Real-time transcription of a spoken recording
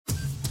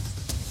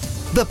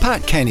The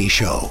Pat Kenny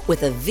Show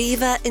with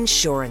Aviva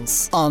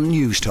Insurance on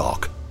News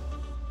Talk.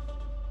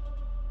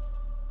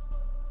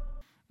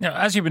 Now,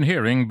 as you've been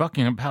hearing,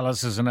 Buckingham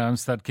Palace has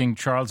announced that King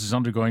Charles is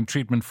undergoing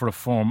treatment for a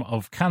form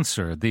of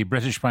cancer. The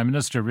British Prime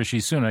Minister, Rishi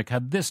Sunak,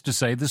 had this to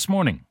say this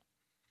morning.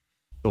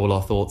 All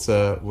our thoughts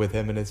are with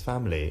him and his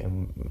family.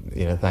 And,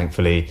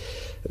 thankfully,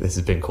 this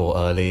has been caught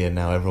early and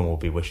now everyone will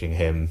be wishing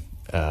him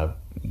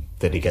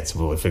that he gets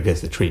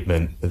the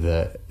treatment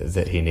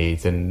that he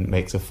needs and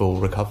makes a full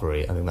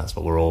recovery. I think that's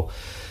what we're all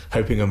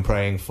hoping and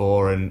praying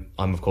for, and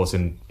I'm of course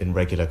in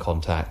regular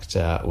contact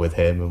with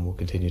him, and we'll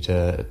continue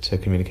to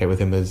communicate with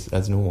him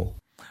as normal.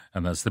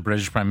 And that's the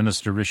British Prime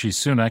Minister Rishi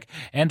Sunak.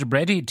 Enda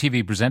Brady,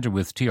 TV presenter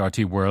with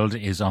TRT World,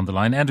 is on the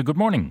line. Enda, good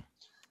morning.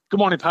 Good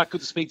morning, Pat.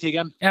 Good to speak to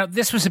you again.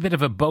 This was a bit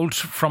of a bolt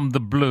from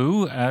the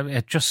blue.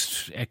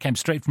 It came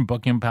straight from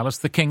Buckingham Palace.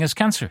 The King has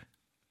cancer.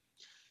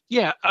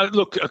 Yeah,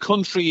 look, a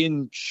country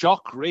in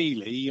shock,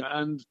 really,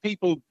 and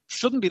people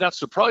shouldn't be that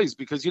surprised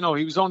because, he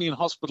was only in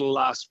hospital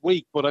last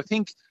week. But I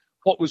think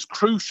what was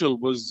crucial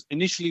was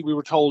initially we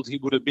were told he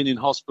would have been in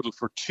hospital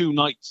for 2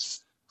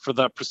 nights for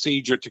that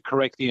procedure to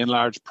correct the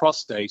enlarged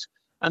prostate.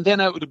 And then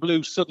out of the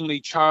blue,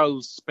 suddenly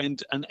Charles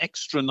spent an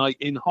extra night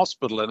in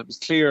hospital. And it was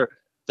clear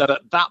that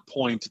at that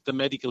point, the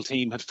medical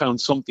team had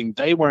found something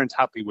they weren't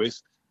happy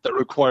with that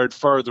required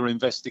further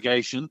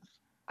investigation.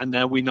 And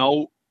now we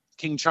know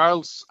King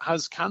Charles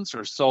has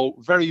cancer. So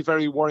very,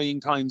 very worrying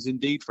times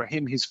indeed for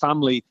him, his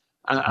family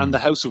and the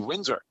House of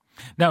Windsor.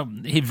 Now,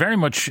 he very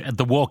much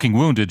the walking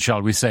wounded,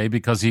 shall we say,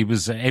 because he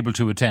was able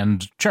to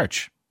attend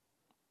church.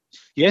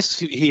 Yes,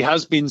 he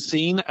has been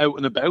seen out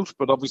and about,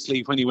 but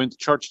obviously when he went to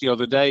church the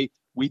other day,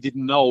 we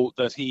didn't know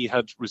that he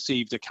had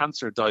received a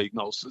cancer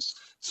diagnosis.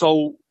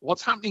 So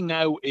what's happening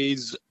now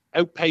is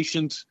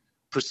outpatient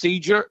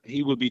procedure.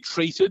 He will be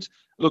treated.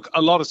 Look,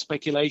 a lot of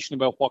speculation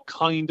about what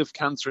kind of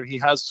cancer he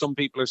has. Some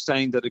people are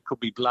saying that it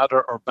could be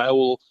bladder or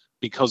bowel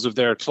because of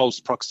their close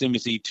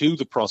proximity to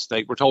the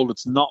prostate. We're told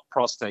it's not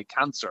prostate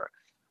cancer.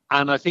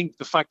 And I think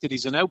the fact that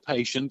he's an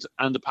outpatient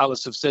and the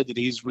palace have said that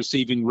he's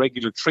receiving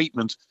regular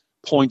treatment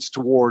points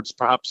towards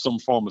perhaps some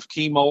form of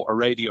chemo or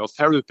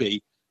radiotherapy.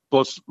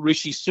 But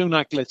Rishi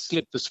Sunak let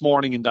slip this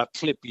morning in that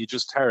clip you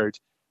just heard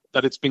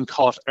that it's been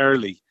caught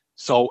early.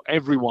 So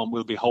everyone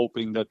will be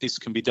hoping that this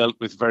can be dealt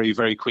with very,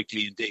 very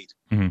quickly indeed.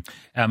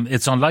 Mm-hmm.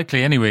 It's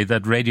unlikely anyway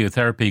that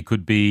radiotherapy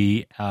could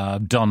be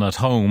done at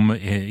home,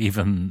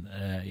 even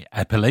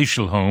a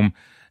palatial home.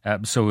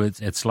 So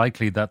it's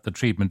likely that the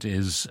treatment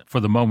is, for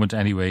the moment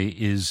anyway,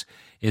 is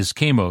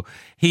chemo.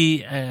 He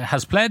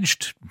has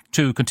pledged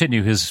to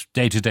continue his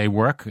day-to-day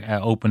work,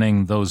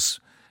 opening those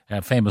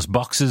famous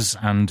boxes,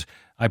 and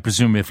I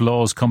presume if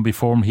laws come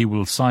before him, he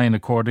will sign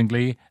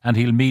accordingly, and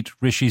he'll meet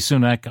Rishi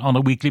Sunak on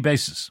a weekly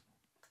basis.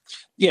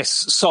 Yes,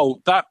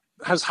 so that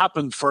has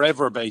happened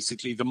forever,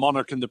 basically. The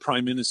monarch and the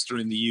Prime Minister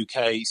in the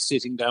UK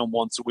sitting down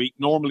once a week,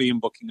 normally in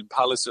Buckingham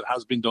Palace. It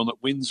has been done at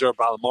Windsor,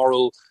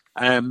 Balmoral.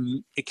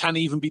 It can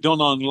even be done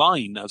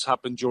online, as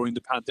happened during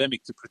the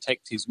pandemic, to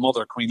protect his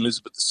mother, Queen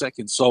Elizabeth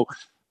II. So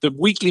the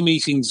weekly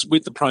meetings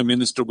with the Prime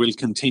Minister will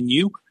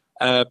continue.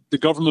 The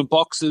government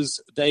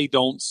boxes, they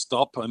don't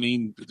stop. I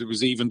mean, there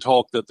was even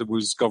talk that there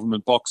was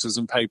government boxes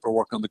and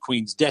paperwork on the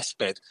Queen's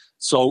deathbed.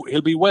 So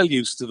he'll be well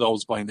used to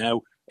those by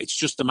now. It's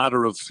just a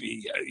matter of,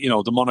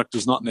 the monarch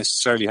does not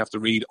necessarily have to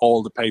read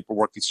all the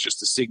paperwork. It's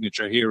just a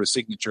signature here, a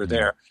signature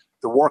there.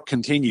 The work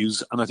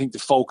continues, and I think the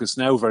focus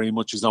now very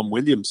much is on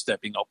William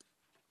stepping up.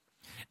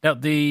 Now,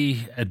 the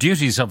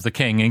duties of the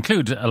king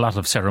include a lot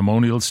of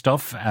ceremonial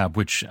stuff,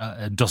 which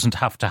doesn't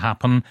have to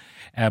happen.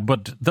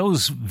 But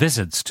those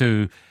visits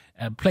to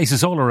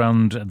places all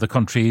around the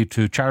country,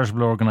 to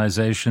charitable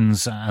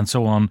organisations and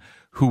so on,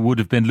 who would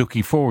have been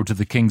looking forward to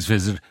the king's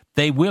visit,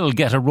 they will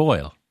get a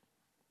royal.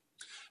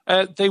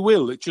 They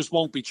will. It just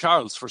won't be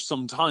Charles for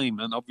some time.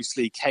 And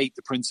obviously Kate,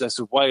 the Princess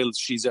of Wales,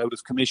 she's out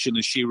of commission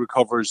as she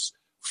recovers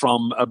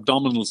from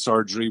abdominal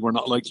surgery. We're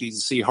not likely to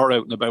see her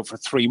out and about for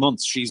 3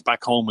 months. She's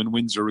back home in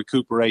Windsor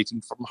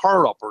recuperating from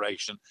her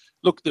operation.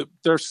 Look,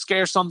 they're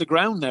scarce on the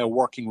ground now,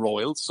 working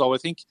royals. So I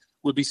think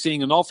we'll be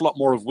seeing an awful lot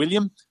more of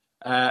William.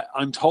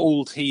 I'm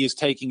told he is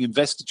taking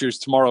investitures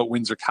tomorrow at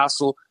Windsor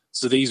Castle.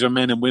 So these are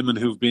men and women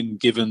who've been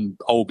given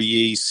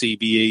OBEs,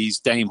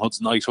 CBEs,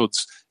 damehoods,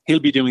 knighthoods. He'll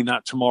be doing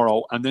that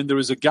tomorrow. And then there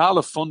is a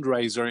gala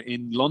fundraiser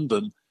in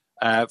London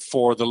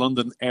for the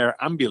London Air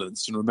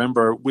Ambulance. And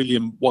remember,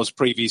 William was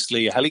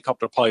previously a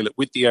helicopter pilot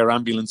with the Air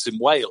Ambulance in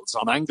Wales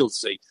on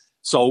Anglesey.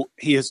 So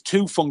he has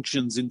 2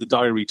 functions in the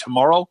diary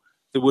tomorrow.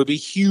 There will be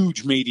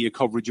huge media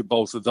coverage of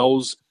both of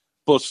those.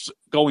 But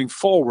going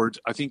forward,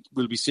 I think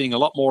we'll be seeing a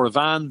lot more of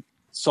Anne.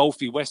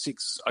 Sophie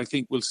Wessex, I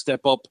think, will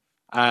step up.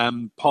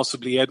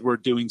 Possibly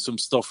Edward doing some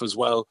stuff as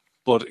well.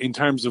 But in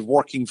terms of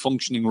working,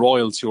 functioning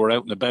royals who are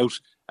out and about,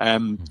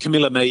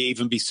 Camilla may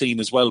even be seen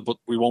as well, but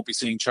we won't be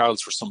seeing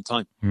Charles for some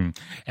time.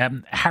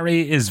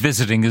 Harry is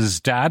visiting his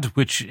dad,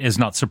 which is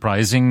not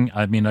surprising.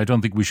 I mean, I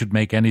don't think we should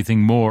make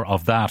anything more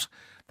of that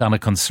than a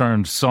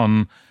concerned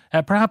son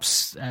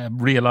perhaps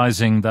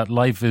realising that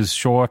life is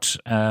short,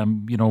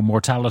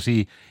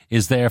 mortality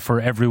is there for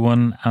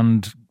everyone,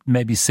 and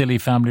maybe silly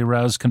family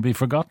rows can be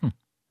forgotten.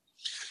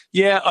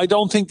 Yeah, I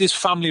don't think this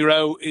family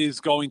row is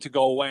going to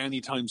go away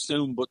anytime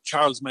soon, but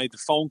Charles made the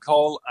phone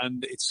call,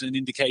 and it's an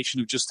indication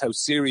of just how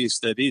serious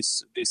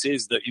this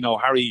is, that,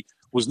 Harry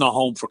was not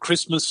home for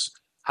Christmas,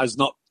 has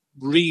not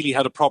really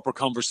had a proper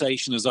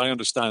conversation, as I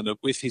understand it,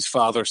 with his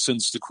father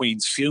since the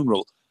Queen's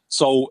funeral.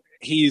 So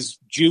he is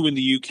due in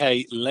the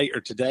UK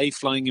later today,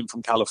 flying in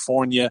from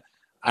California.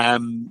 I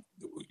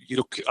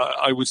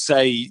would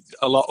say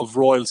a lot of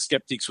royal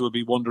skeptics will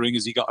be wondering,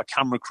 has he got a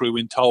camera crew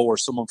in tow or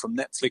someone from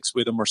Netflix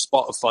with him or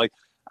Spotify?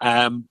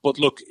 But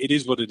look, it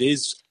is what it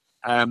is.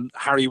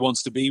 Harry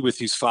wants to be with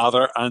his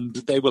father, and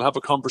they will have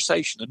a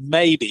conversation. And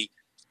maybe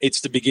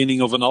it's the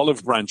beginning of an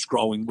olive branch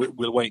growing.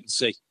 We'll wait and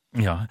see.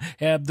 Yeah.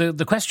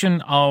 The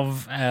question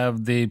of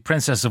the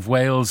Princess of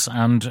Wales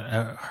and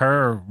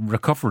her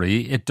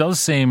recovery, it does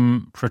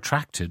seem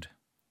protracted.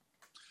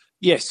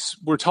 Yes,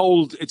 we're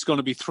told it's going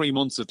to be 3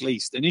 months at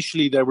least.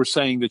 Initially, they were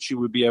saying that she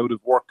would be out of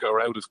work or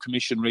out of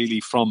commission really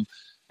from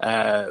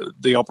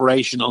the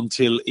operation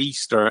until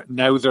Easter.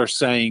 Now they're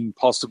saying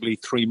possibly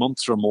 3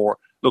 months or more.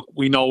 Look,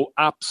 we know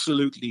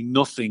absolutely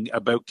nothing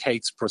about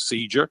Kate's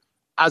procedure,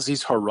 as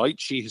is her right.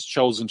 She has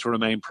chosen to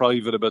remain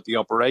private about the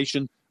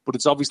operation, but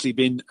it's obviously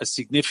been a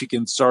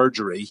significant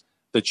surgery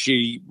that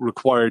she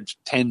required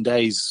 10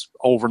 days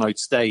overnight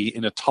stay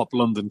in a top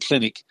London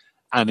clinic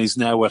and is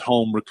now at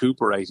home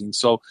recuperating.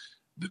 So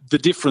the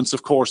difference,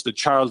 of course, that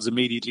Charles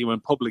immediately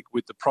went public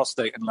with the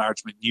prostate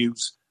enlargement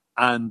news,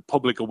 and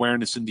public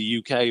awareness in the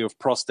UK of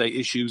prostate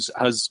issues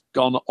has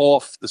gone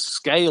off the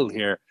scale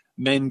here.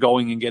 Men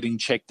going and getting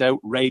checked out,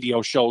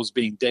 radio shows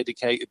being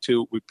dedicated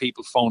to it with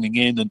people phoning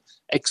in and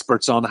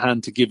experts on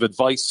hand to give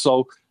advice.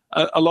 So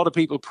a lot of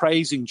people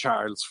praising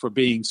Charles for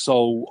being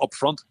so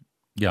upfront.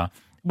 Yeah.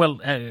 Well,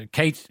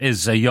 Kate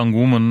is a young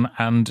woman,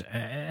 and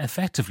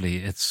effectively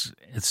it's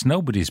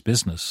nobody's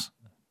business.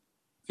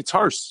 It's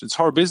hers. It's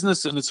her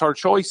business and it's her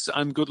choice,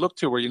 and good luck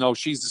to her.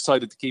 She's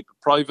decided to keep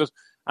it private,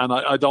 and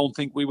I don't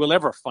think we will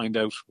ever find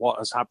out what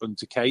has happened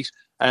to Kate.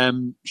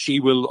 She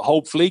will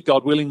hopefully,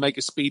 God willing, make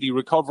a speedy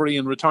recovery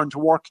and return to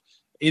work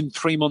in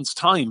 3 months'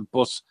 time.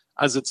 But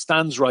as it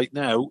stands right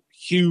now,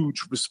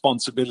 huge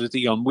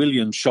responsibility on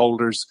William's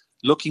shoulders,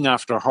 looking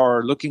after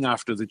her, looking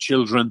after the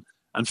children,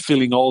 and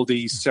filling all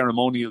these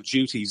ceremonial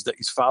duties that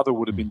his father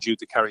would have been due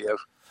to carry out.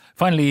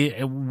 Finally,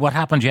 what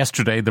happened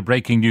yesterday, the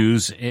breaking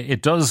news,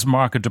 it does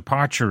mark a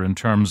departure in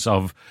terms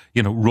of,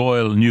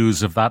 royal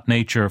news of that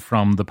nature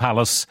from the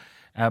palace.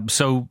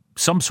 So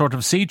some sort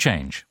of sea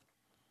change.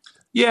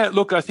 Yeah,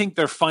 look, I think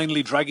they're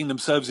finally dragging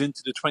themselves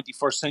into the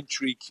 21st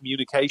century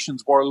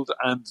communications world,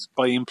 and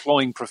by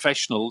employing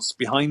professionals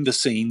behind the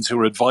scenes who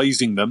are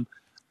advising them,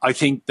 I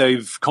think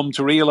they've come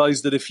to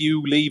realise that if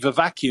you leave a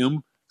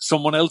vacuum,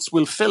 someone else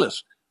will fill it.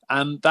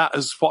 And that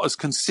is what has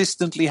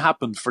consistently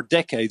happened for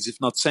decades, if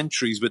not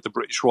centuries, with the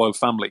British royal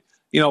family.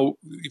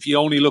 If you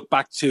only look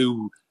back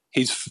to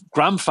his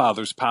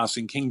grandfather's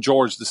passing, King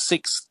George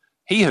VI,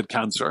 he had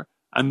cancer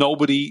and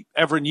nobody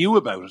ever knew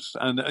about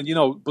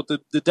it. But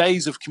the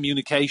days of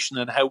communication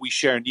and how we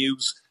share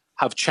news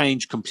have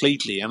changed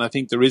completely. And I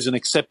think there is an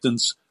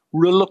acceptance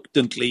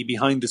reluctantly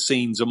behind the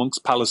scenes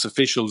amongst palace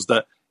officials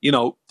that,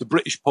 the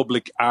British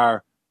public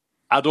are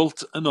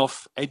adult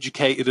enough,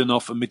 educated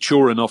enough and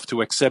mature enough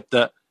to accept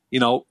that,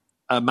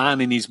 a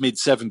man in his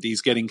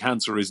mid-70s getting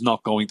cancer is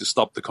not going to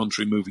stop the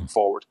country moving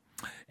forward.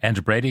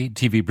 Enda Brady,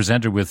 TV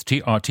presenter with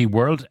TRT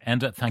World.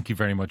 Enda, thank you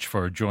very much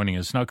for joining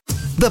us. Now,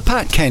 The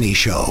Pat Kenny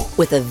Show.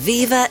 With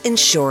Aviva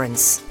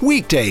Insurance.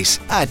 Weekdays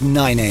at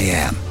 9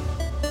 a.m.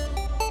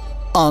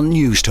 on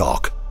News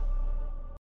Talk.